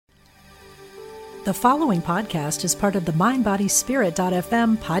The following podcast is part of the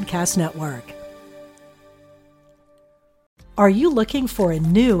MindBodySpirit.fm podcast network. Are you looking for a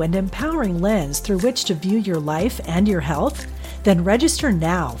new and empowering lens through which to view your life and your health? Then register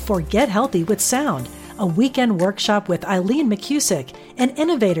now for Get Healthy with Sound, a weekend workshop with Eileen McCusick, an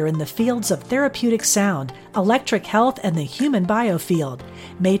innovator in the fields of therapeutic sound, electric health, and the human biofield,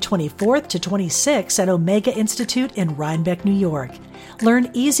 May 24th to 26th at Omega Institute in Rhinebeck, New York.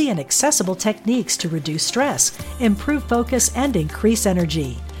 Learn easy and accessible techniques to reduce stress, improve focus, and increase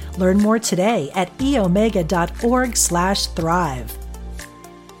energy. Learn more today at eomega.org/thrive.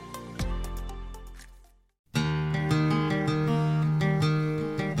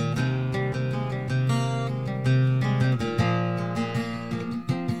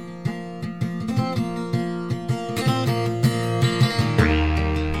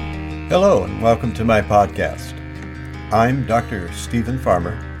 Hello and welcome to my podcast. I'm Dr. Stephen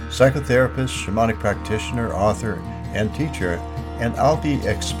Farmer, psychotherapist, shamanic practitioner, author, and teacher, and I'll be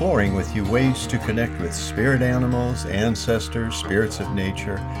exploring with you ways to connect with spirit animals, ancestors, spirits of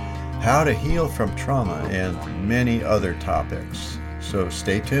nature, how to heal from trauma, and many other topics. So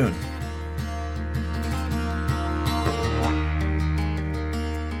stay tuned.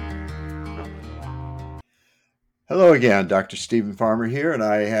 Hello again, Dr. Stephen Farmer here, and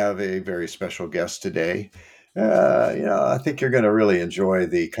I have a very special guest today. I think you're going to really enjoy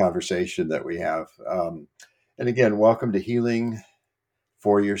the conversation that we have. And again, welcome to Healing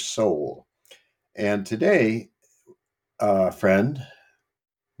for Your Soul. And today, friend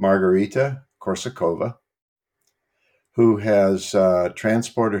Margarita Korsakova, who has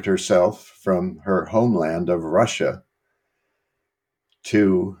transported herself from her homeland of Russia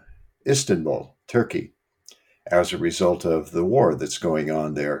to Istanbul, Turkey, as a result of the war that's going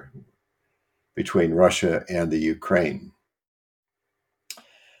on there between Russia and the Ukraine.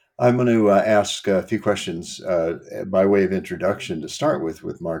 I'm going to ask a few questions by way of introduction to start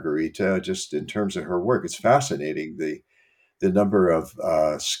with Margarita, just in terms of her work. It's fascinating, the number of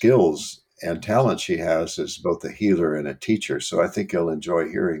skills and talent she has as both a healer and a teacher. So I think you'll enjoy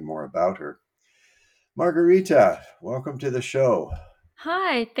hearing more about her. Margarita, welcome to the show.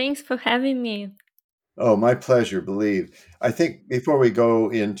 Hi, thanks for having me. Oh, my pleasure, believe. I think before we go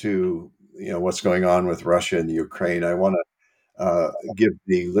into what's going on with Russia and the Ukraine, I want to give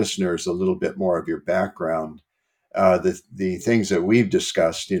the listeners a little bit more of your background. The things that we've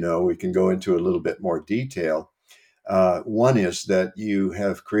discussed, we can go into a little bit more detail. One is that you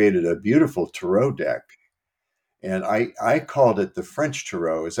have created a beautiful tarot deck, and I called it the French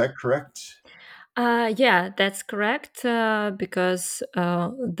tarot. Is that correct? Yeah, that's correct. Because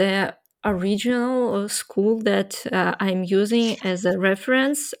the original school that I'm using as a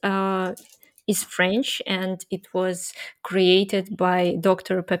reference is French, and it was created by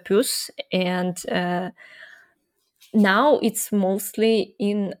Dr. Papus, and now it's mostly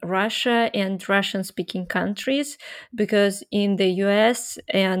in Russia and Russian-speaking countries, because in the US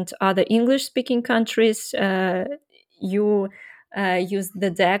and other English-speaking countries, you use the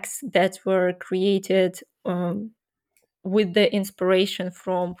decks that were created with the inspiration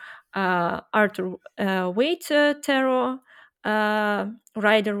from Arthur Waite tarot,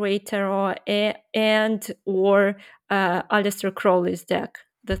 Rider-Waite tarot, and or Aleister Crowley's deck,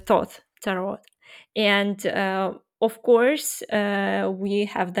 the Thoth tarot. And of course, we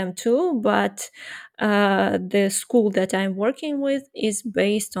have them too, but the school that I'm working with is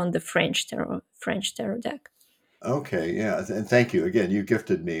based on the French tarot deck. Okay, yeah, and thank you again. You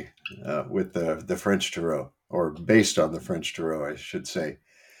gifted me with the French tarot, or based on the French tarot, I should say.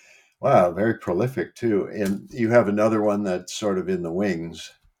 Wow, very prolific too. And you have another one that's sort of in the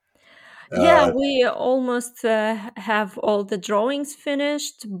wings. Yeah, Uh, we almost have all the drawings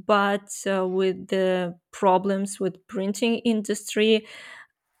finished, but with the problems with printing industry,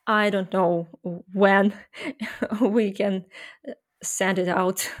 I don't know when we can send it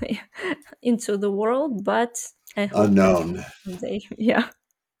out into the world, but I hope that Unknown. someday. Yeah.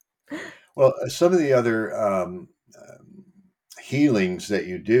 Well, some of the other healings that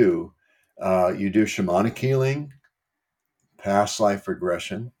you do shamanic healing, past life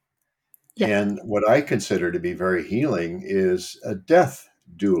regression, Yeah. and what I consider to be very healing is a death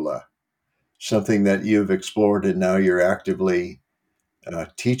doula, something that you've explored and now you're actively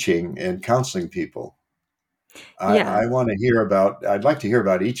teaching and counseling people. Yeah. I'd like to hear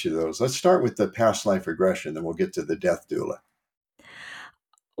about each of those. Let's start with the past life regression, then we'll get to the death doula.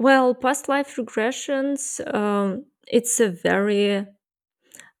 Well, past life regressions, it's a very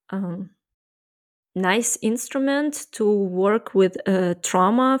um, nice instrument to work with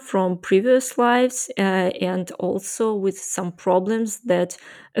trauma from previous lives, and also with some problems that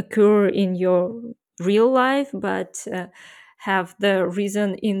occur in your real life, but have the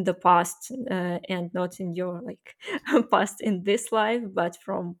reason in the past, and not in your like past in this life, but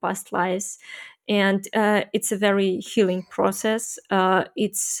from past lives. And it's a very healing process.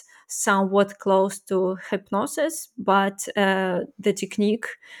 It's somewhat close to hypnosis, but the technique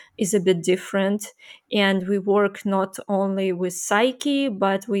is a bit different. And we work not only with psyche,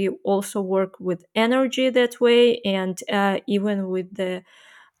 but we also work with energy that way, and even with the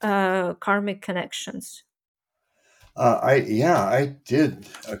karmic connections. I did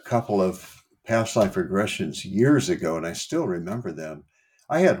a couple of past life regressions years ago, and I still remember them.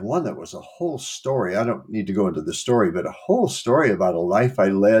 I had one that was a whole story. I don't need to go into the story, but a whole story about a life I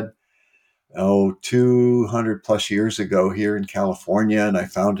led, 200 plus years ago here in California, and I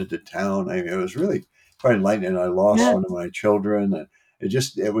founded a town. I mean, it was really quite enlightening. I lost Yeah, one of my children, and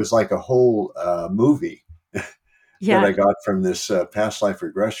it was like a whole movie that yeah, I got from this past life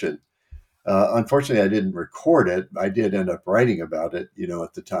regression. Unfortunately, I didn't record it. I did end up writing about it,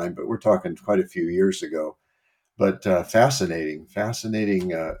 at the time, but we're talking quite a few years ago. But fascinating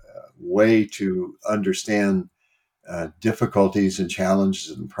way to understand difficulties and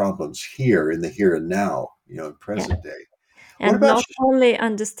challenges and problems here in the here and now, in yeah. present day. What And about? not only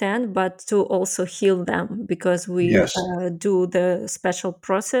understand, but to also heal them, because we Yes, do the special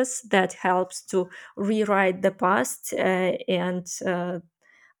process that helps to rewrite the past, and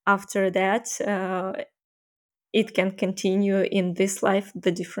after that, it can continue in this life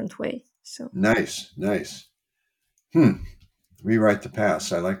the different way. So nice, nice. Hmm. Rewrite the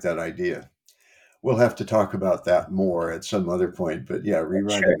past. I like that idea. We'll have to talk about that more at some other point. But yeah,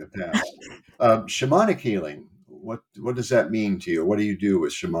 sure. rewriting the past. Shamanic healing. What does that mean to you? What do you do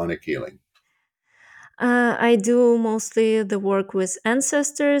with shamanic healing? I do mostly the work with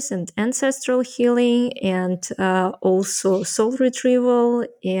ancestors and ancestral healing, and also soul retrieval,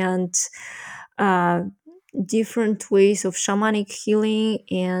 and uh, different ways of shamanic healing,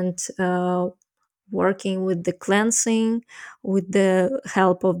 and working with the cleansing with the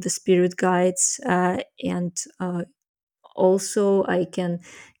help of the spirit guides, and also I can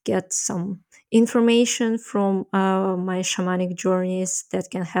get some information from my shamanic journeys that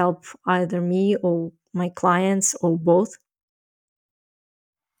can help either me or my clients or both.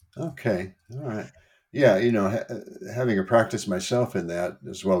 Okay, all right. Yeah, having a practice myself in that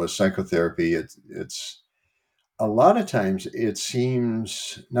as well as psychotherapy, it's a lot of times it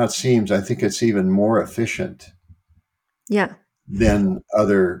seems not seems. I think it's even more efficient Yeah, than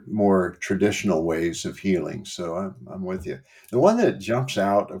other more traditional ways of healing. So I'm with you. The one that jumps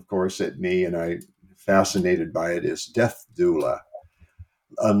out, of course, at me, and I fascinated by it, is death doula.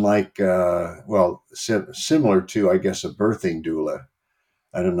 Unlike, similar to, I guess, a birthing doula.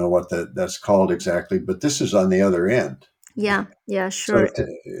 I don't know what that's called exactly, but this is on the other end. yeah, yeah, So sure.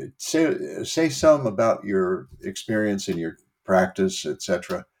 say some about your experience in your practice,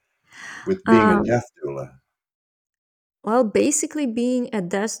 etc., with being a um, death doula. well, basically being a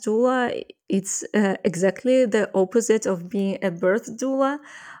death doula, it's exactly the opposite of being a birth doula,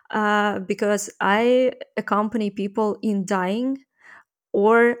 because I accompany people in dying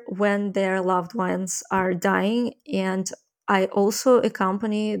or when their loved ones are dying, and I also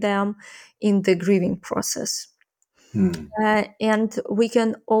accompany them in the grieving process. Hmm. And we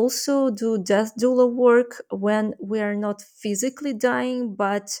can also do death doula work when we are not physically dying,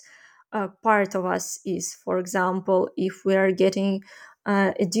 but part of us is. For example, if we are getting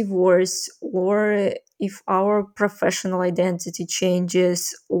a divorce, or if our professional identity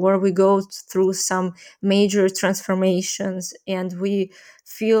changes, or we go through some major transformations and we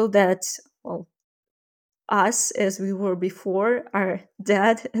feel that, well, us as we were before are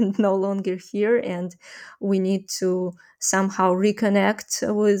dead and no longer here, and we need to somehow reconnect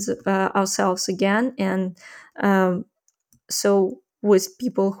with ourselves again. And um, so with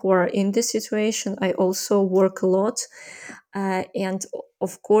people who are in this situation, I also work a lot, and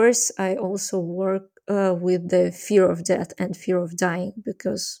of course I also work with the fear of death and fear of dying,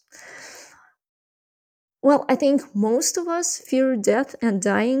 because, well, I think most of us fear death and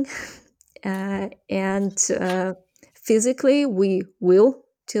dying, and physically we will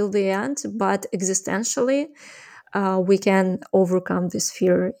till the end, but existentially we can overcome this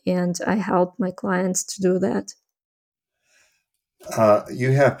fear, and I help my clients to do that.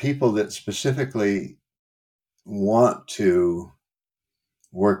 You have people that specifically want to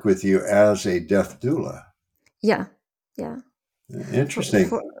work with you as a death doula. Yeah, yeah. Interesting.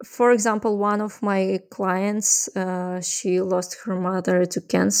 For example, one of my clients, she lost her mother to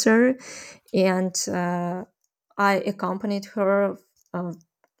cancer, and I accompanied her. Uh,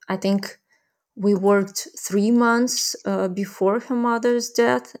 I think we worked 3 months before her mother's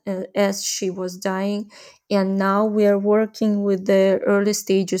death, as she was dying, and now we are working with the early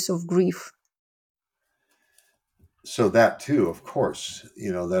stages of grief. So that too, of course,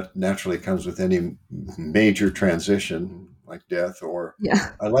 that naturally comes with any major transition like death. Or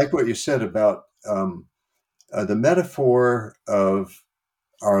Yeah, I like what you said about the metaphor of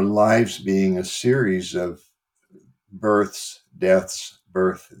our lives being a series of births, deaths,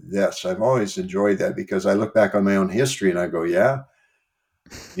 birth, deaths. I've always enjoyed that because I look back on my own history and I go, yeah,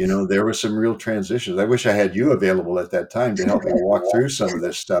 there were some real transitions. I wish I had you available at that time to help me walk through some of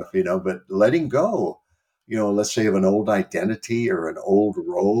this stuff, but letting go, let's say of an old identity or an old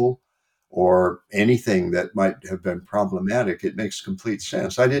role or anything that might have been problematic, it makes complete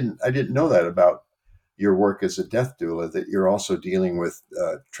sense. I didn't know that about your work as a death doula, that you're also dealing with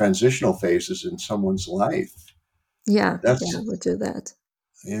transitional phases in someone's life. yeah, yeah, That's we do that.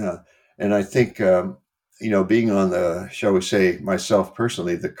 Yeah. And I think, being on the, shall we say, myself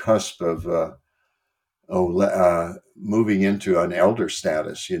personally, the cusp of moving into an elder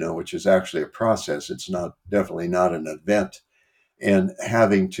status, which is actually a process. It's not definitely not an event. And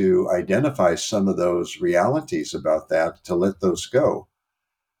having to identify some of those realities about that to let those go.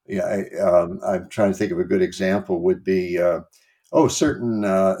 Yeah, I'm trying to think of a good example would be, certain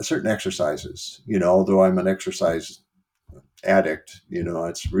exercises. Although I'm an exercise addict,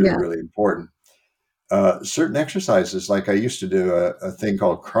 it's really, Yeah, really important. Certain exercises, like I used to do a thing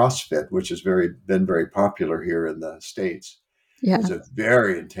called CrossFit, which has been very popular here in the States. It's yeah, a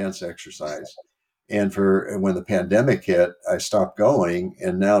very intense exercise. And for when the pandemic hit, I stopped going.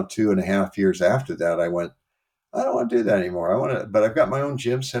 And now 2.5 years after that, I went, I don't want to do that anymore. I want to, but I've got my own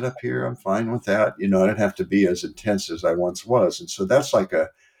gym set up here. I'm fine with that. I don't have to be as intense as I once was. And so that's like a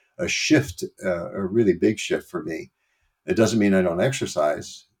shift, a really big shift for me. It doesn't mean I don't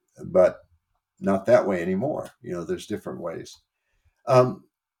exercise, but not that way anymore. There's different ways. Um,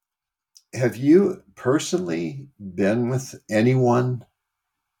 have you personally been with anyone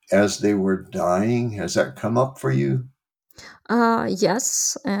as they were dying? Has that come up for you?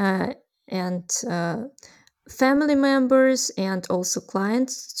 yes, and family members and also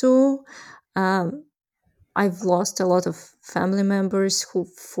clients too. Um, I've lost a lot of family members who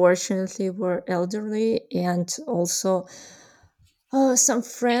fortunately were elderly, and also some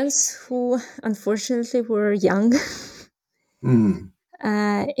friends who unfortunately were young. Hmm.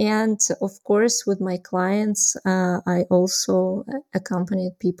 And of course, with my clients, I also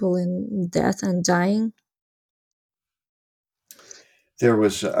accompanied people in death and dying.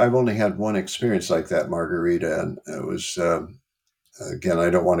 I've only had one experience like that, Margarita, and it was, again, I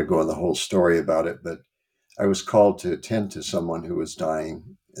don't want to go in the whole story about it, but I was called to attend to someone who was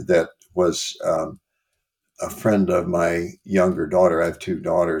dying that was a friend of my younger daughter. I have two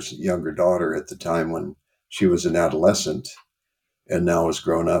daughters, younger daughter at the time when she was an adolescent and now is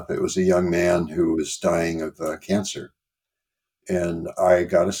grown up. It was a young man who was dying of cancer. And I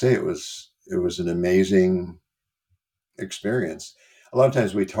got to say, it was an amazing experience. A lot of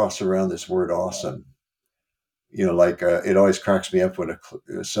times we toss around this word awesome, like it always cracks me up when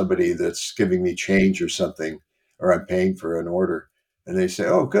somebody that's giving me change or something, or I'm paying for an order, and they say,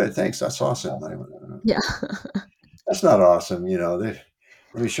 "Oh, good, thanks, that's awesome." I went, Yeah, that's not awesome. Let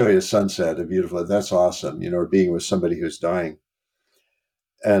me show you a sunset, a beautiful. That's awesome. Or being with somebody who's dying.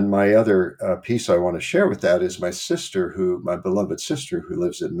 And my other piece I want to share with that is my beloved sister, who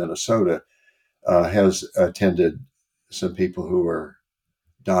lives in Minnesota, has attended some people who are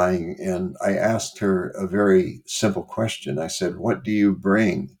dying. And I asked her a very simple question. I said, "What do you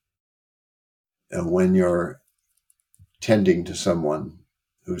bring when you're tending to someone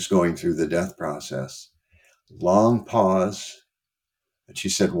who's going through the death process?" Long pause. And she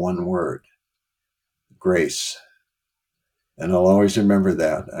said one word: grace. And I'll always remember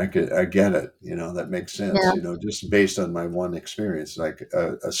that. I get it. That makes sense. yeah, Just based on my one experience, like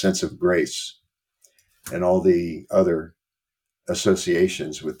a sense of grace and all the other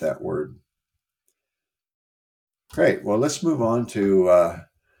associations with that word. Great. Well, let's move on to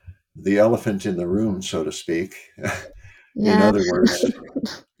the elephant in the room, so to speak. In yeah, other words,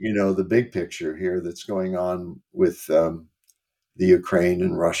 the big picture here that's going on with the Ukraine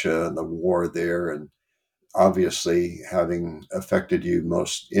and Russia and the war there, and obviously having affected you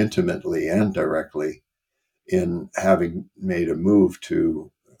most intimately and directly in having made a move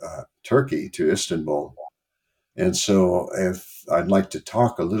to Turkey, to Istanbul. And so, if I'd like to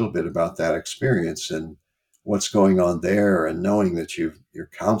talk a little bit about that experience and what's going on there, and knowing that you're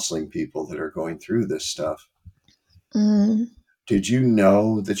counseling people that are going through this stuff. Mm. Did you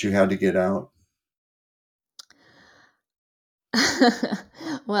know that you had to get out?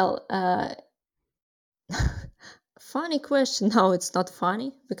 Well, funny question. No, it's not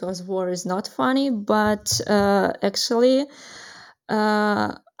funny because war is not funny. But actually,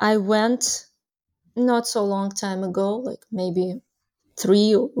 I went not so long time ago, like maybe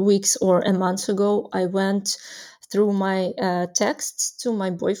 3 weeks or a month ago. I went through my texts to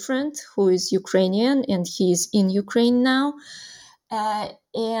my boyfriend, who is Ukrainian, and he's in Ukraine now.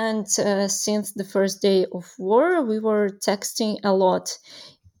 And since the first day of war, we were texting a lot.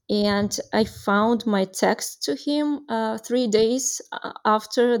 And I found my text to him 3 days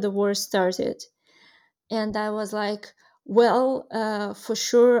after the war started. And I was like, well, for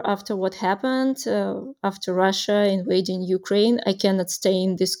sure, after what happened, after Russia invading Ukraine, I cannot stay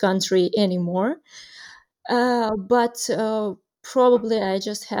in this country anymore. But probably I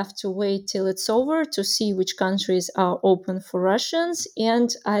just have to wait till it's over to see which countries are open for Russians, and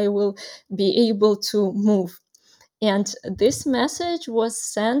I will be able to move. And this message was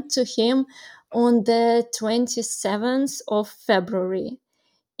sent to him on the 27th of February.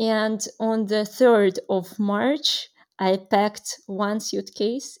 And on the 3rd of March, I packed one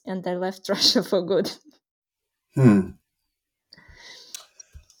suitcase and I left Russia for good. Hmm.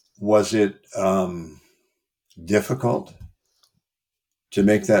 Was it difficult to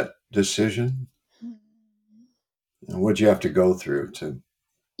make that decision? And what'd you have to go through to?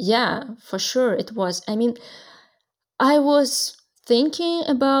 Yeah, for sure it was. I mean, I was thinking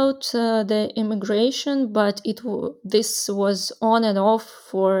about the immigration, but this was on and off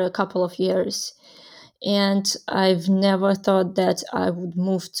for a couple of years. And I've never thought that I would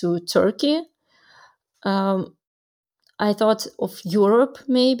move to Turkey. Um, I thought of Europe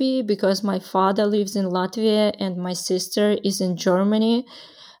maybe because my father lives in Latvia and my sister is in Germany.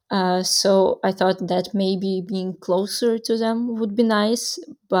 So I thought that maybe being closer to them would be nice,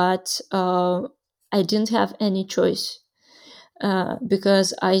 but I didn't have any choice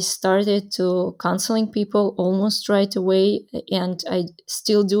because I started to counseling people almost right away, and I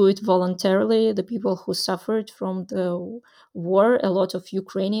still do it voluntarily. The people who suffered from the war, a lot of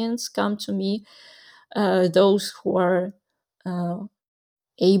Ukrainians come to me, those who are uh,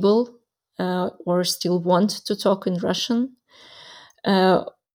 able or still want to talk in Russian. Uh,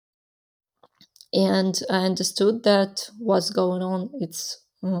 and I understood that what's going on, it's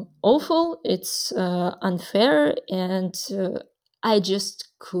awful, it's unfair, and I just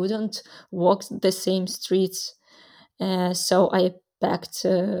couldn't walk the same streets. So I packed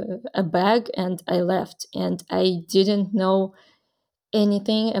a bag and I left, and I didn't know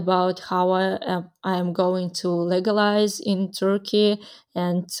anything about how I am going to legalize in Turkey,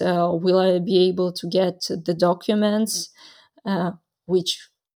 and will I be able to get the documents, which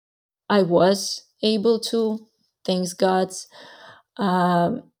I was able to, thanks God.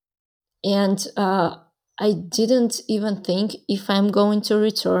 Um, and I didn't even think if I'm going to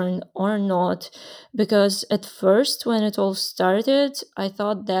return or not, because at first, when it all started, I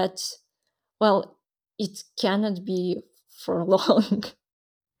thought that, well, it cannot be for long.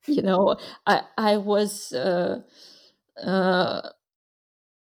 I was. Uh,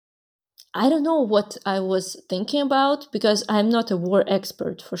 I don't know what I was thinking about because I'm not a war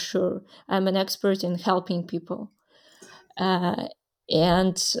expert for sure. I'm an expert in helping people. uh,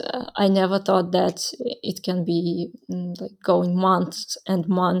 and I never thought that it can be like going months and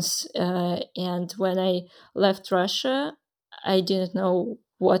months. And when I left Russia, I didn't know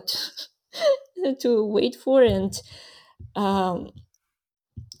what to wait for, and um,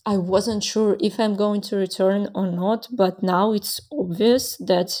 I wasn't sure if I'm going to return or not. But now it's obvious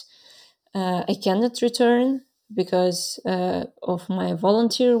that I cannot return because of my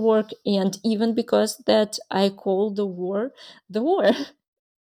volunteer work, and even because that I call the war.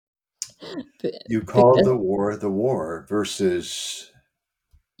 You called Because the war versus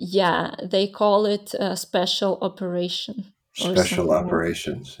yeah, they call it a special operation or special something like.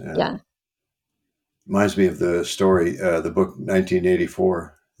 operations. Yeah. Yeah, Reminds me of the story, the book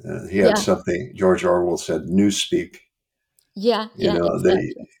 1984. He had yeah, something, George Orwell said, newspeak, yeah, you yeah, know,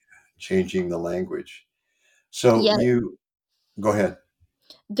 the exactly. changing the language. So Yeah, you go ahead.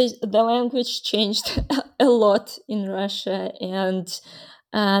 the language changed a lot in Russia, and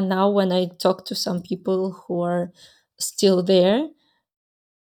now when I talk to some people who are still there,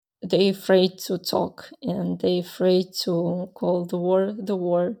 they afraid to talk and they afraid to call the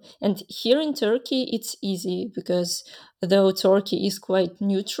war. And here in Turkey it's easy because though Turkey is quite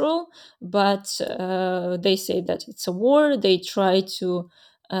neutral, but they say that it's a war. They try to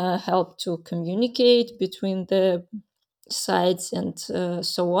help to communicate between the sides and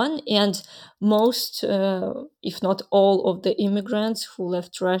so on. And most, if not all, of the immigrants who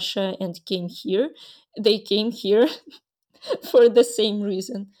left Russia and came here, they came here for the same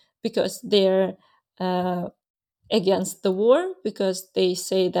reason, because they're uh, against the war, because they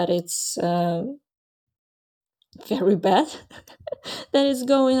say that it's very bad that is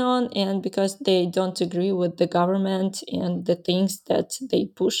going on, and because they don't agree with the government and the things that they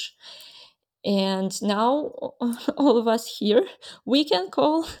push. And now all of us here, we can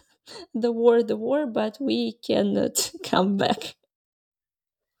call the war, but we cannot come back.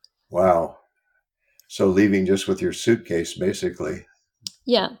 Wow. So leaving just with your suitcase, basically.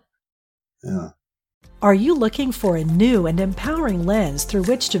 Yeah. Yeah. Are you looking for a new and empowering lens through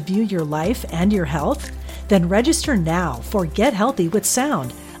which to view your life and your health? Then register now for Get Healthy with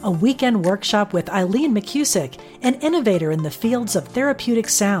Sound, a weekend workshop with Eileen McCusick, an innovator in the fields of therapeutic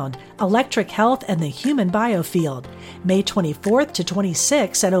sound, electric health, and the human biofield. May 24th to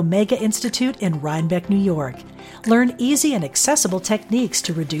 26th at Omega Institute in Rhinebeck, New York. Learn easy and accessible techniques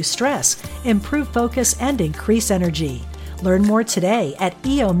to reduce stress, improve focus, and increase energy. Learn more today at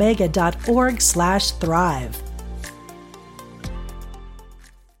eomega.org/thrive.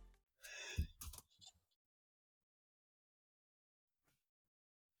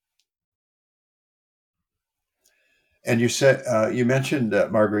 And you said you mentioned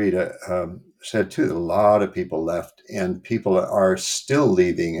Margarita said too that a lot of people left, and people are still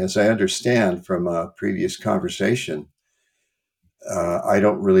leaving, as I understand from a previous conversation. I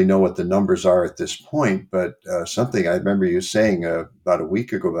don't really know what the numbers are at this point, but something I remember you saying about a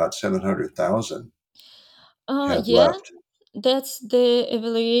week ago, about 700,000 have Yeah, left. that's the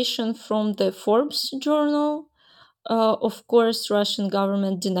evaluation from the Forbes journal. Of course, Russian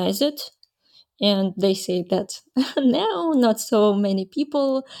government denies it, and they say that no, not so many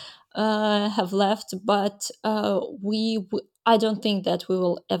people have left. But I don't think that we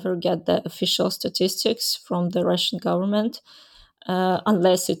will ever get the official statistics from the Russian government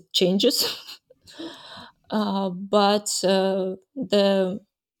unless it changes. But the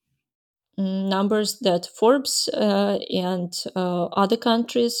numbers that Forbes and other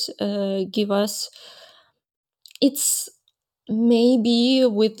countries give us, it's maybe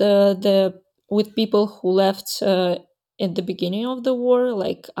with the with people who left at the beginning of the war,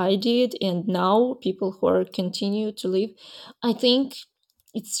 like I did, and now people who are continue to live. I think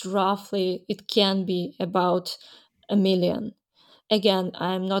it can be about 1 million. Again,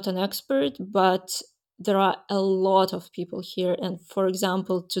 I'm not an expert, but there are a lot of people here. And for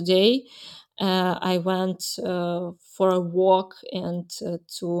example, today I went for a walk and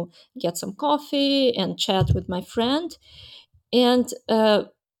to get some coffee and chat with my friend. And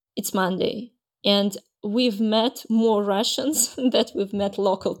it's Monday. And we've met more Russians than we've met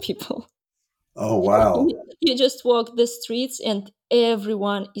local people. Oh, wow. You just walk the streets and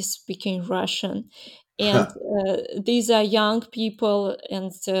everyone is speaking Russian. And these are young people,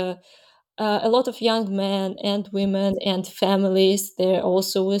 and a lot of young men and women and families. They're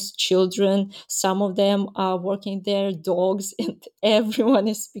also with children. Some of them are walking their dogs, and everyone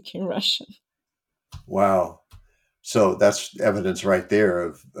is speaking Russian. Wow. So that's evidence right there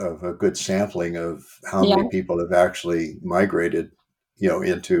of a good sampling of how Yeah. many people have actually migrated,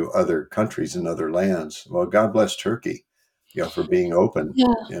 into other countries and other lands. Well, God bless Turkey, for being open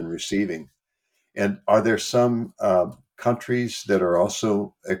Yeah. and receiving. And are there some countries that are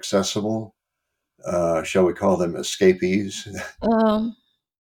also accessible? Shall we call them escapees? Um,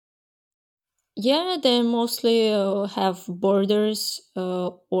 Yeah, they mostly have borders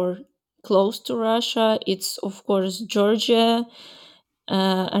or close to Russia. It's, of course, Georgia,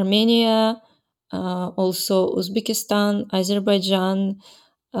 Armenia, also Uzbekistan, Azerbaijan,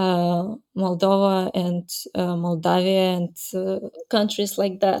 Moldova, and Moldavia, and countries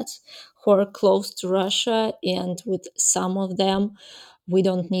like that who are close to Russia. And with some of them, we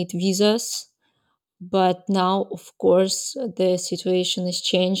don't need visas. But now, of course, the situation is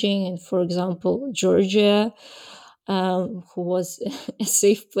changing. And for example, Georgia, who was a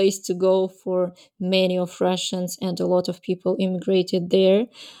safe place to go for many of Russians, and a lot of people immigrated there.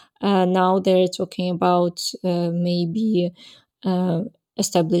 Now they're talking about maybe uh,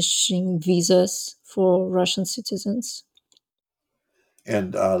 establishing visas for Russian citizens.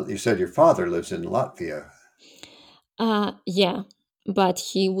 And you said your father lives in Latvia Yeah, but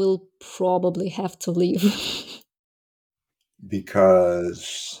he will probably have to leave.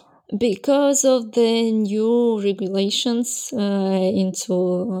 because, Because of the new regulations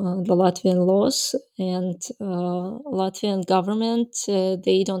into the Latvian laws, and Latvian government,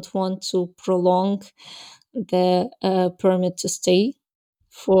 they don't want to prolong the permit to stay.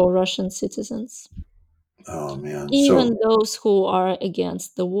 for Russian citizens. Oh man. Even So those who are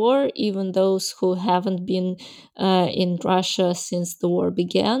against the war, even those who haven't been in Russia since the war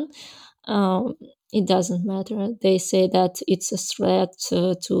began, um, it doesn't matter. They say that it's a threat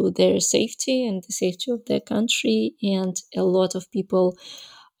to their safety and the safety of their country, and a lot of people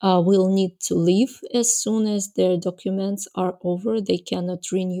will need to leave as soon as their documents are over. They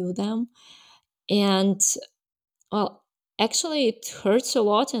cannot renew them. And well, actually, it hurts a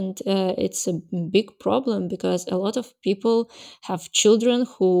lot, and it's a big problem because a lot of people have children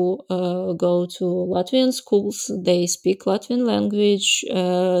who go to Latvian schools. They speak Latvian language.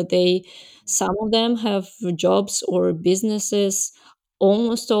 Some of them have jobs or businesses.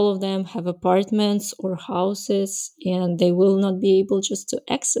 Almost all of them have apartments or houses, and they will not be able just to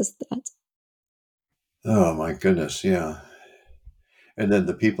access that. oh my goodness, yeah. And then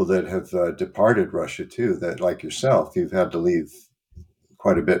the people that have departed Russia too, that like yourself, you've had to leave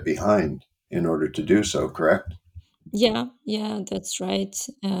quite a bit behind in order to do so, correct? Yeah, yeah, that's right.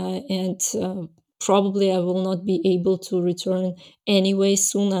 And probably I will not be able to return anyway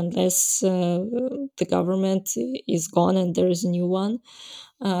soon unless the government is gone and there is a new one.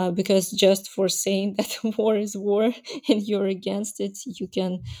 Because just for saying that war is war and you're against it, you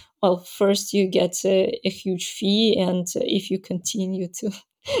can, well, first you get a huge fee, and if you continue to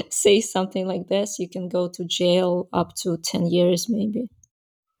say something like this, you can go to jail up to 10 years, maybe.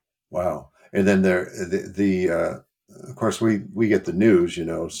 Wow. And then of course, we get the news,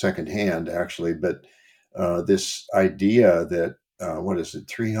 secondhand actually, but this idea that, what is it,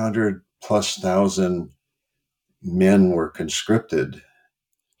 300 plus thousand men were conscripted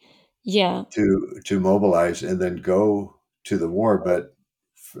Yeah. to mobilize and then go to the war. But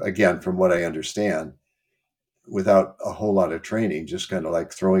again, from what I understand, without a whole lot of training, just kind of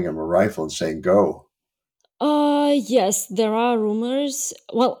like throwing them a rifle and saying, go. Yes, there are rumors.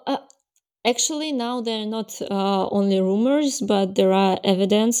 Well, actually, now they're not only rumors, but there are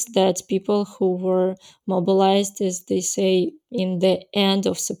evidence that people who were mobilized, as they say, in the end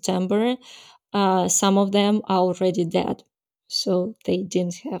of September, some of them are already dead. So they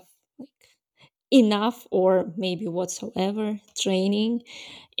didn't have like enough or maybe whatsoever training,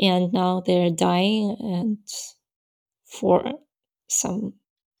 and now they're dying, and for some,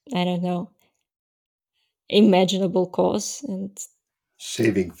 I don't know, imaginable cause. And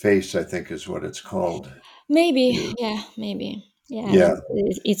Saving face, I think is what it's called. maybe, Yeah. yeah, maybe. Yeah, Yeah.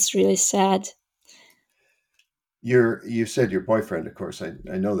 it's really sad. You said your boyfriend, of course,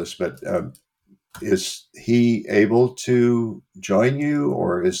 I know this, but is he able to join you,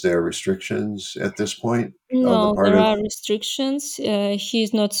 or is there restrictions at this point on the No, part there of? are restrictions.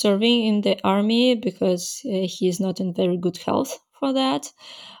 He's not serving in the army because he's not in very good health for that.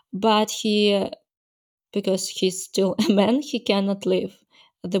 But because he's still a man, he cannot leave.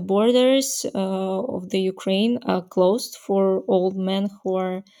 The borders of the Ukraine are closed for old men who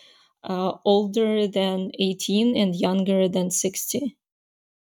are older than 18 and younger than 60.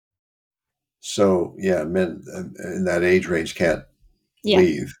 So yeah, men in that age range can't Yeah,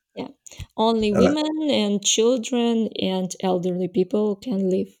 leave. yeah. Only Uh, women and children and elderly people can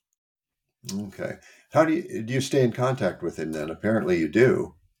leave. okay. How do you stay in contact with him then? Apparently you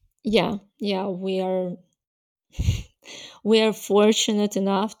do. Yeah, yeah, we are fortunate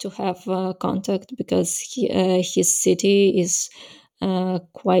enough to have contact because his city is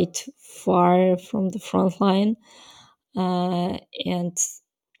quite far from the front line, and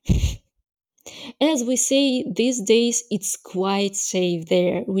as we say these days, it's quite safe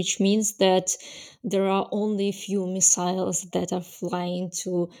there, which means that there are only a few missiles that are flying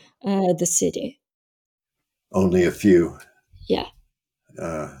to the city. Only a few. Yeah,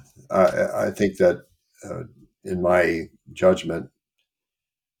 Uh, I think that, uh, in my judgment,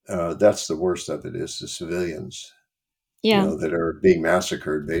 that's the worst of it is the civilians, yeah, that are being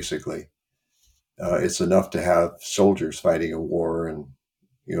massacred. Basically, it's enough to have soldiers fighting a war and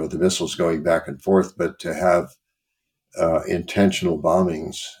the missiles going back and forth, but to have intentional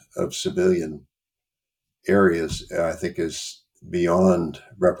bombings of civilian areas, I think is beyond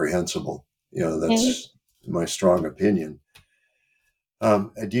reprehensible. yeah. That's my strong opinion.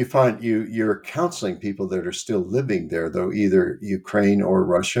 Do you find you're counseling people that are still living there, though, either Ukraine or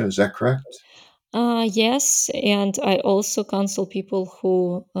Russia? Is that correct? Yes, and I also counsel people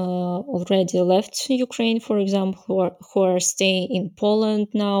who already left Ukraine, for example, who are staying in Poland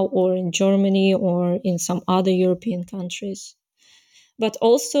now, or in Germany, or in some other European countries. But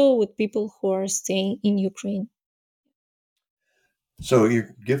also with people who are staying in Ukraine. So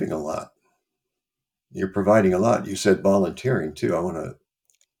you're giving a lot. You're providing a lot. You said volunteering too. I want to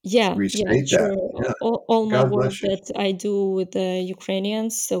Yeah, yeah, restate that. sure. Yeah. All my God work bless you. that I do with the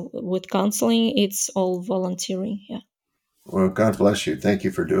Ukrainians, so with counseling, it's all volunteering. Yeah. Well, God bless you. Thank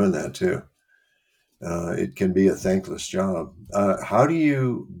you for doing that too. It can be a thankless job. How do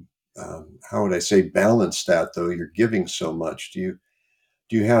you, how would I say, balance that though? You're giving so much. Do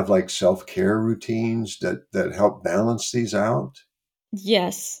you have like self care routines that help balance these out?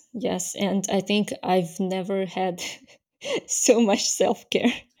 Yes, yes, and I think I've never had so much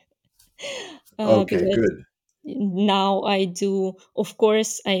self-care Okay, because good. now I do, of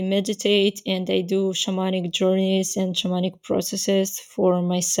course, I meditate and I do shamanic journeys and shamanic processes for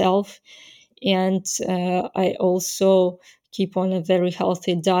myself. And I also keep on a very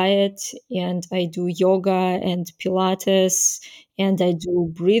healthy diet, and I do yoga and Pilates, and I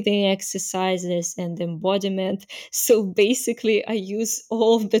do breathing exercises and embodiment. So basically, I use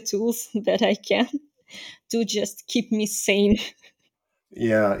all of the tools that I can to just keep me sane.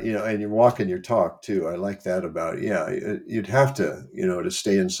 Yeah, and you're walking your talk too. I like that about it. Yeah, you'd have to, to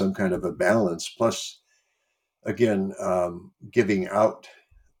stay in some kind of a balance. Plus, again, giving out,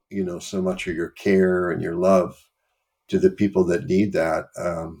 so much of your care and your love to the people that need that.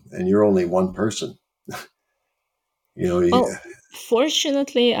 And you're only one person. You know, you, Well,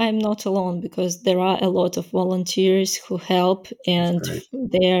 fortunately, I'm not alone because there are a lot of volunteers who help, that's and great.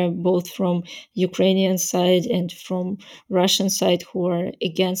 they are both from Ukrainian side and from Russian side who are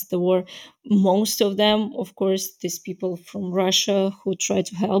against the war. Most of them, of course, these people from Russia who try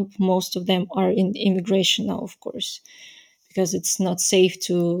to help, most of them are in immigration now, of course, because it's not safe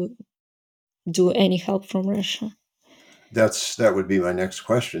to do any help from Russia. That would be my next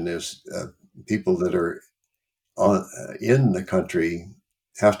question: is people that are in the country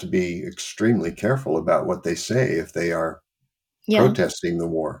have to be extremely careful about what they say if they are Yeah. protesting the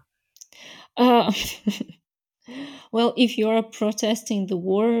war. Uh, well, if you are protesting the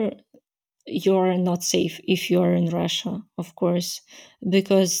war, you're not safe if you're in Russia, of course,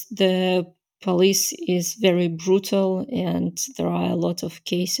 because the police is very brutal and there are a lot of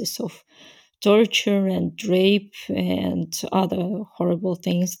cases of torture and rape and other horrible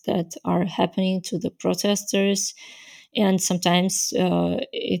things that are happening to the protesters. And sometimes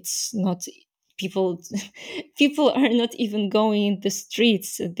it's not people people are not even going in the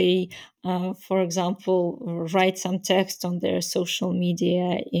streets. They for example, write some text on their social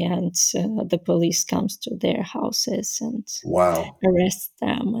media, and the police comes to their houses and Wow. arrest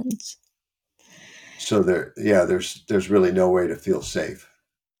them. And So there's really no way to feel safe.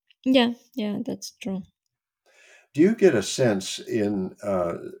 yeah, yeah, that's true. Do you get a sense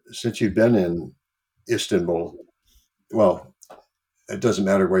since you've been in Istanbul? Well, it doesn't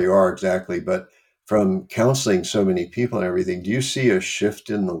matter where you are exactly, but from counseling so many people and everything, do you see a shift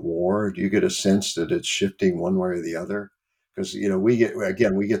in the war? Do you get a sense that it's shifting one way or the other? Because we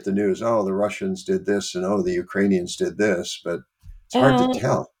get the news, oh, the Russians did this, and oh, the Ukrainians did this, but it's hard to uh,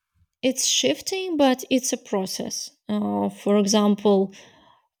 tell. it's shifting, but it's a process. For example,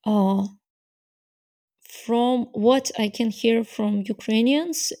 uh, from what I can hear from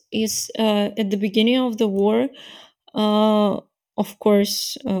Ukrainians is at the beginning of the war, uh, of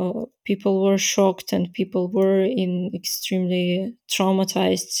course, people were shocked and people were in extremely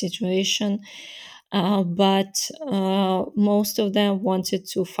traumatized situation. But most of them wanted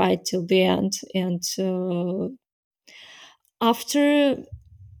to fight till the end. And after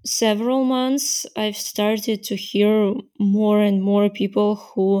several months, I've started to hear more and more people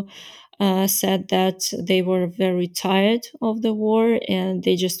who said that they were very tired of the war and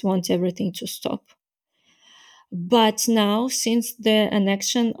they just want everything to stop. But now, since the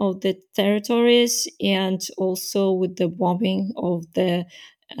annexion of the territories and also with the bombing of the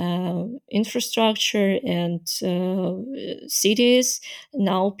infrastructure and cities,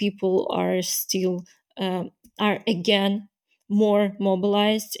 now people are still are again more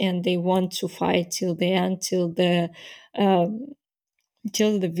mobilized and they want to fight till the end, um,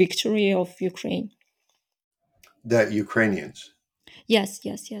 till the victory of Ukraine. That Ukrainians, Yes,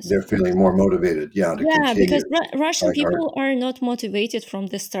 yes, yes, they're of course. feeling more motivated, yeah, to Yeah, because continue to Russian fight hard. people are not motivated from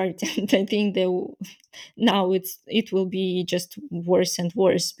the start, and I think now it will be just worse and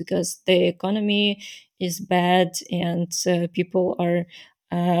worse because the economy is bad and people are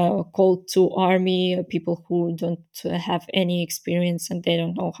called to army, people who don't have any experience and they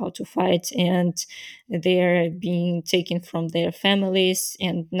don't know how to fight, and they are being taken from their families,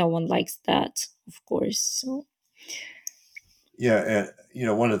 and no one likes that, of course. So Yeah,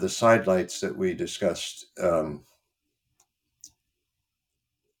 and one of the sidelights that we discussed,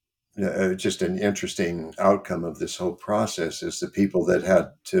 just an interesting outcome of this whole process is the people that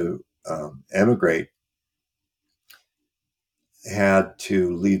had to emigrate. had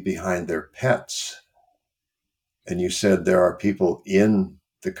to leave behind their pets. And you said there are people in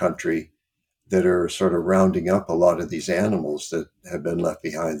the country that are sort of rounding up a lot of these animals that have been left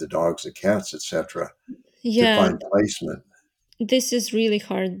behind, the dogs, the cats, etc., to Yeah, find placement. this is really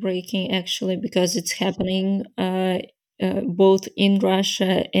heartbreaking actually because it's happening both in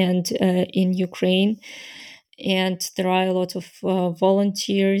Russia and in Ukraine. And there are a lot of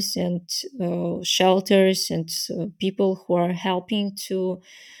volunteers and shelters and people who are helping to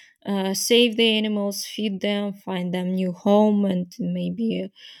save the animals, feed them, find them new home, and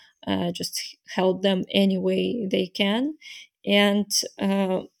maybe just help them any way they can. And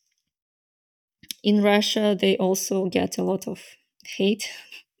in Russia, they also get a lot of hate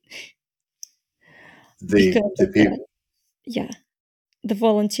because The of that. people Yeah, the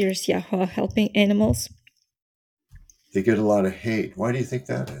volunteers, yeah, who are helping animals. they get a lot of hate. Why do you think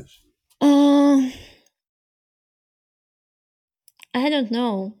that is? Uh, I don't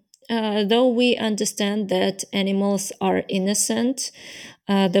know. Though we understand that animals are innocent,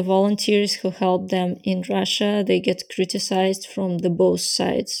 the volunteers who help them in Russia they get criticized from the both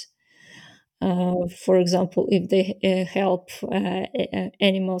sides. For example, if they help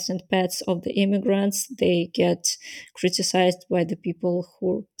animals and pets of the immigrants, they get criticized by the people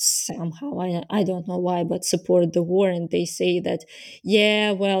who somehow, I don't know why, but support the war. And they say that,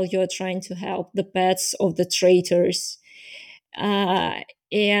 yeah, well, you're trying to help the pets of the traitors. Uh,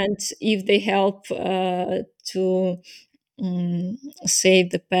 and if they help to um,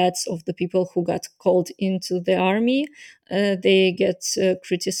 save the pets of the people who got called into the army, they get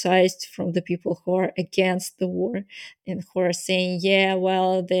criticized from the people who are against the war and who are saying, yeah,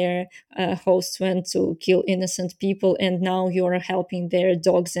 well, their host went to kill innocent people and now you're helping their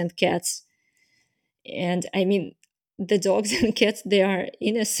dogs and cats. And I mean, the dogs and cats, they are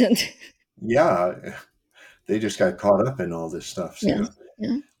innocent. Yeah, they just got caught up in all this stuff Yeah. too.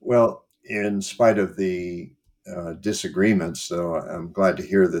 Yeah. Well, in spite of the disagreements, though, I'm glad to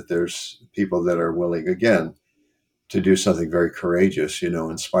hear that there's people that are willing again to do something very courageous,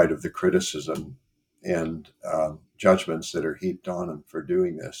 in spite of the criticism and judgments that are heaped on them for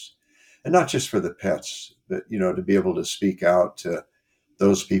doing this. And not just for the pets, but, to be able to speak out to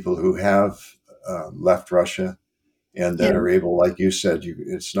those people who have left Russia and that Yeah. are able, like you said,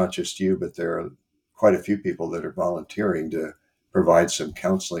 it's not just you, but there are quite a few people that are volunteering to provide some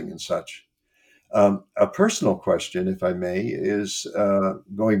counseling and such. A personal question, if I may, is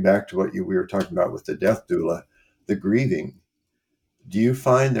going back to what we were talking about with the death doula, the grieving. Do you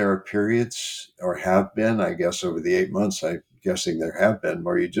find there are periods, or have been, I guess, over the 8 months? I'm guessing there have been,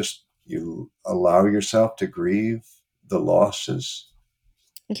 where you allow yourself to grieve the losses?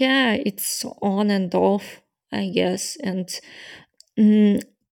 Yeah, it's on and off, I guess. And mm,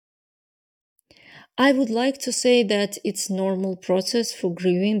 I would like to say that it's normal process for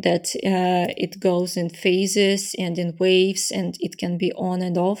grieving, that it goes in phases and in waves and it can be on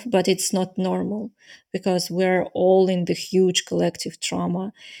and off, but it's not normal because we're all in the huge collective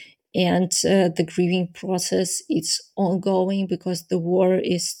trauma and the grieving process is ongoing because the war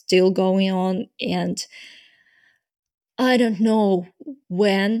is still going on. And I don't know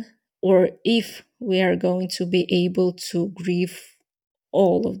when or if we are going to be able to grieve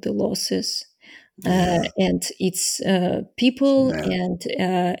all of the losses, Yeah, and its people man. and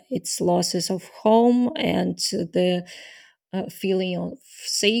its losses of home and the feeling of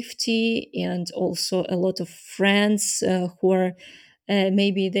safety and also a lot of friends who are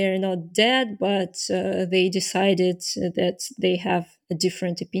maybe they're not dead but they decided that they have a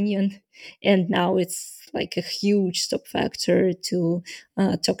different opinion and now it's like a huge stop factor to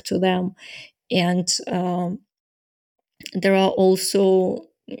talk to them. And there are also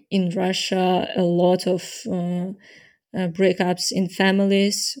in Russia a lot of breakups in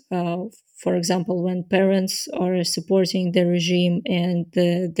families. For example, when parents are supporting the regime and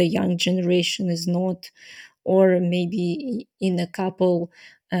the young generation is not, or maybe in a couple,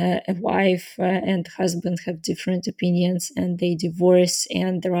 a wife and husband have different opinions and they divorce,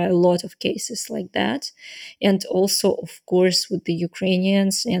 and there are a lot of cases like that. And also, of course, with the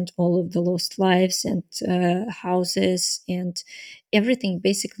Ukrainians and all of the lost lives and houses and everything,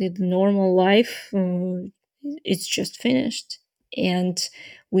 basically the normal life, it's just finished. And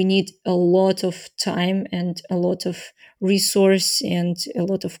we need a lot of time and a lot of resource and a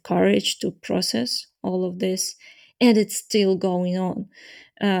lot of courage to process all of this. And it's still going on.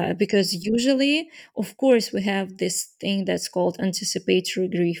 Because usually, of course, we have this thing that's called anticipatory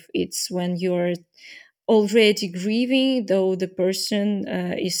grief. It's when you're already grieving, though the person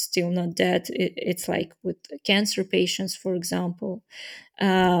is still not dead. It's like with cancer patients, for example.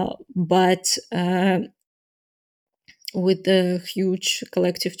 But with the huge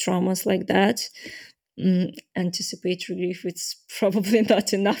collective traumas like that. Anticipatory grief, it's probably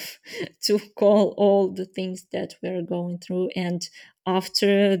not enough to call all the things that we're going through. And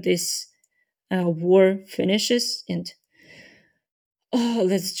after this war finishes, and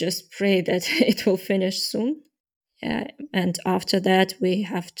let's just pray that it will finish soon. And after that, we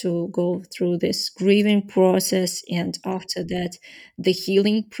have to go through this grieving process, and after that, the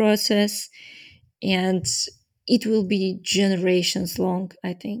healing process. And it will be generations long,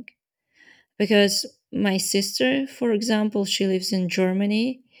 I think. Because my sister, for example, she lives in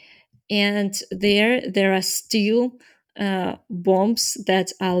Germany, and there are still bombs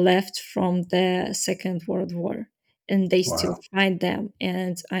that are left from the Second World War, and they still Wow. find them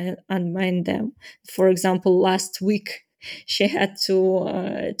and unmine them. For example, last week she had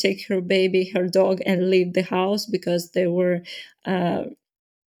to take her baby, her dog, and leave the house because they were uh,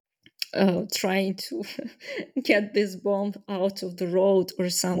 trying to get this bomb out of the road or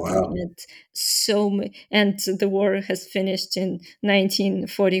something. Wow. And and the war has finished in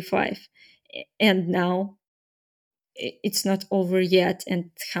 1945, and now it's not over yet.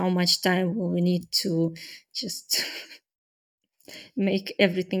 And how much time will we need to just make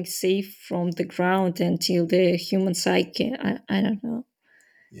everything safe from the ground until the human psyche? I don't know.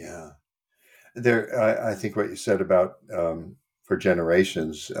 Yeah. I think what you said about for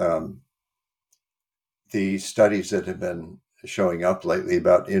generations, the studies that have been showing up lately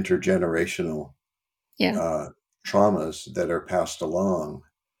about intergenerational Yeah, uh, traumas that are passed along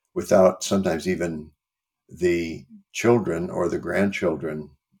without sometimes even the children or the grandchildren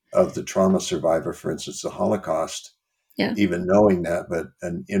of the trauma survivor, for instance, the Holocaust, yeah, even knowing that, but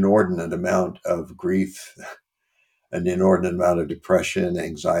an inordinate amount of grief, an inordinate amount of depression,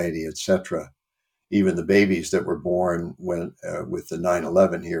 anxiety, etc. Even the babies that were born with the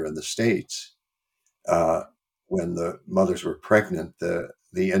 9/11 here in the States, uh, when the mothers were pregnant,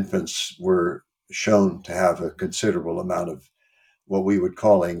 the infants were shown to have a considerable amount of what we would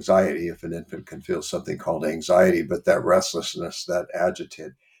call anxiety, if an infant can feel something called anxiety, but that restlessness, that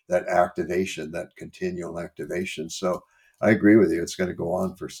agitate, that activation, that continual activation. So I agree with you. It's going to go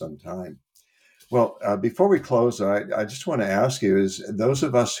on for some time. Well, before we close, I just want to ask you: is those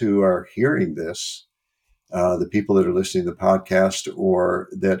of us who are hearing this, the people that are listening to the podcast or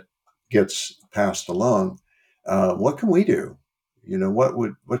that gets passed along, what can we do?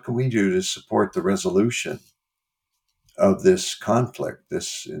 What can we do to support the resolution of this conflict?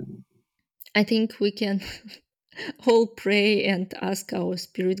 I think we can all pray and ask our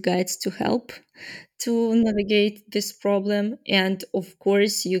spirit guides to help to navigate this problem. And of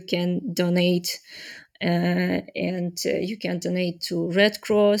course, you can donate, and you can donate to Red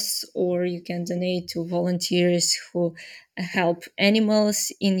Cross, or you can donate to volunteers who help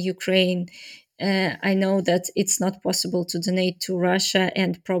animals in Ukraine. I know that it's not possible to donate to Russia,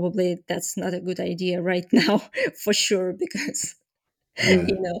 and probably that's not a good idea right now, for sure, because uh,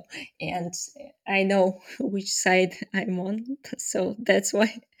 you know, and I know which side I'm on, so that's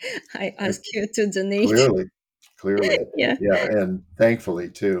why I uh, ask you to donate. clearly, clearly, Yeah, yeah, and thankfully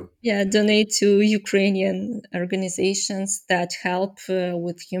too. yeah, donate to Ukrainian organizations that help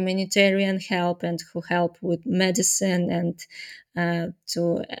with humanitarian help and who help with medicine, and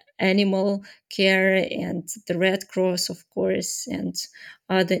to animal care, and the Red Cross, of course, and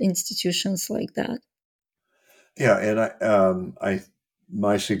other institutions like that. Yeah, and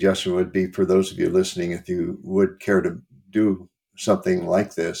my suggestion would be for those of you listening, if you would care to do something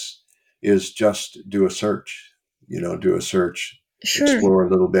like this, is just do a search. Do a search, Sure. explore a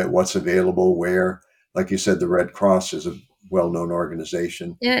little bit what's available, where. Like you said, the Red Cross is a well-known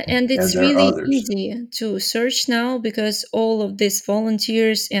organization, Yeah, and and it's there are really others. easy to search now because all of these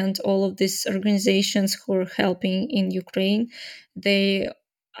volunteers and all of these organizations who are helping in Ukraine, they,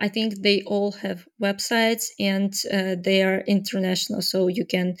 I think they all have websites, and they are international. So you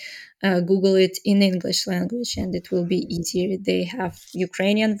can Google it in English language and it will be easier. They have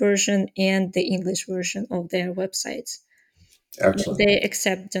Ukrainian version and the English version of their websites. Excellent. They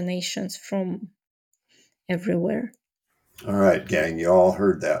accept donations from everywhere. All right, gang, you all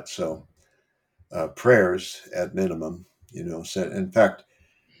heard that. So prayers at minimum. So in fact,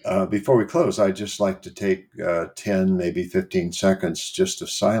 before we close, I'd just like to take 10, maybe 15 seconds just of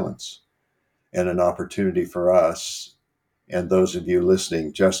silence and an opportunity for us and those of you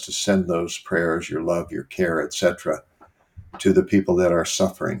listening just to send those prayers, your love, your care, etc., to the people that are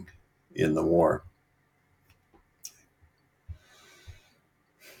suffering in the war.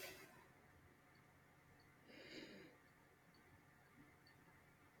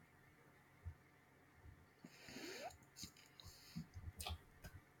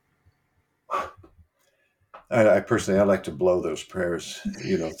 I personally, I like to blow those prayers,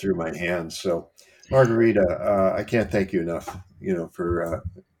 through my hands. So, Margarita, I can't thank you enough, for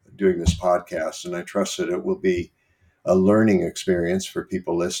doing this podcast, and I trust that it will be a learning experience for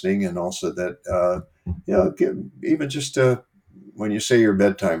people listening, and also that even just when you say your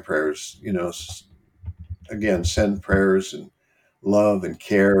bedtime prayers, again, send prayers and love and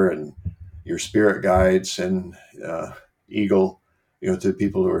care and your spirit guides and eagle, to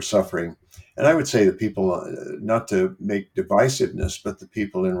people who are suffering. And I would say the people, not to make divisiveness, but the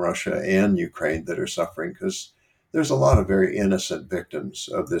people in Russia and Ukraine that are suffering, because there's a lot of very innocent victims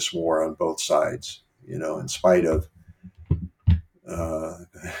of this war on both sides, in spite of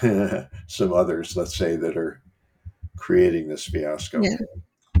some others, let's say, that are creating this fiasco. Yeah.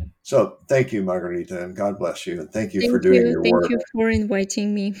 So thank you, Margarita, and God bless you. And thank you for Thank doing you. your Thank work. you for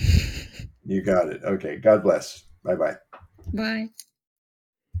inviting me. You got it. Okay. God bless. Bye-bye. Bye.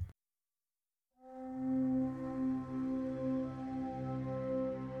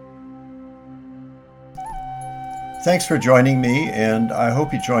 Thanks for joining me, and I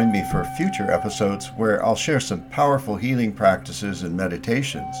hope you join me for future episodes where I'll share some powerful healing practices and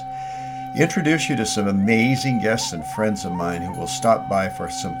meditations, introduce you to some amazing guests and friends of mine who will stop by for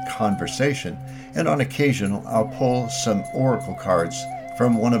some conversation, and on occasion I'll pull some oracle cards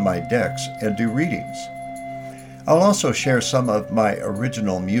from one of my decks and do readings. I'll also share some of my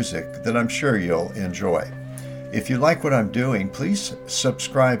original music that I'm sure you'll enjoy. If you like what I'm doing, please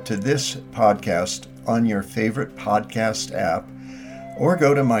subscribe to this podcast on your favorite podcast app, or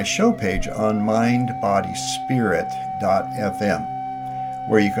go to my show page on mindbodyspirit.fm,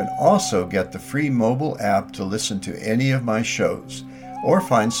 where you can also get the free mobile app to listen to any of my shows or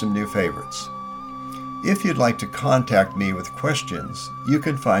find some new favorites. If you'd like to contact me with questions, you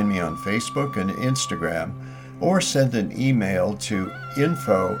can find me on Facebook and Instagram, or send an email to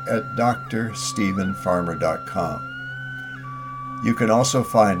info@drstephenfarmer.com. You can also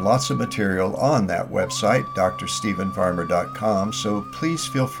find lots of material on that website, drstephenfarmer.com, so please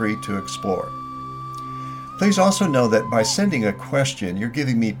feel free to explore. Please also know that by sending a question, you're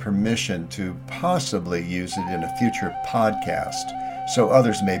giving me permission to possibly use it in a future podcast, so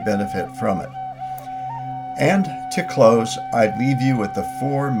others may benefit from it. And to close, I'd leave you with the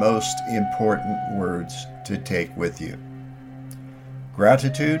 4 most important words to take with you: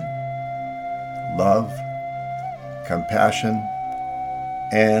 gratitude, love, compassion,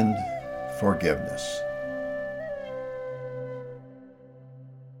 and forgiveness.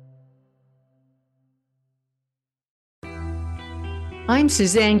 I'm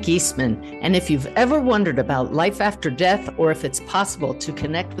Suzanne Giesman, and if you've ever wondered about life after death, or if it's possible to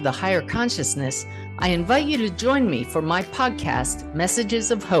connect with a higher consciousness, I invite you to join me for my podcast,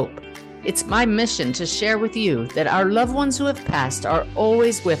 Messages of Hope. It's my mission to share with you that our loved ones who have passed are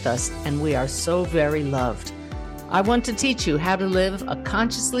always with us, and we are so very loved. I want to teach you how to live a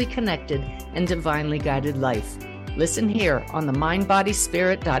consciously connected and divinely guided life. Listen here on the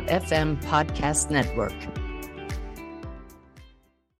mindbodyspirit.fm podcast network.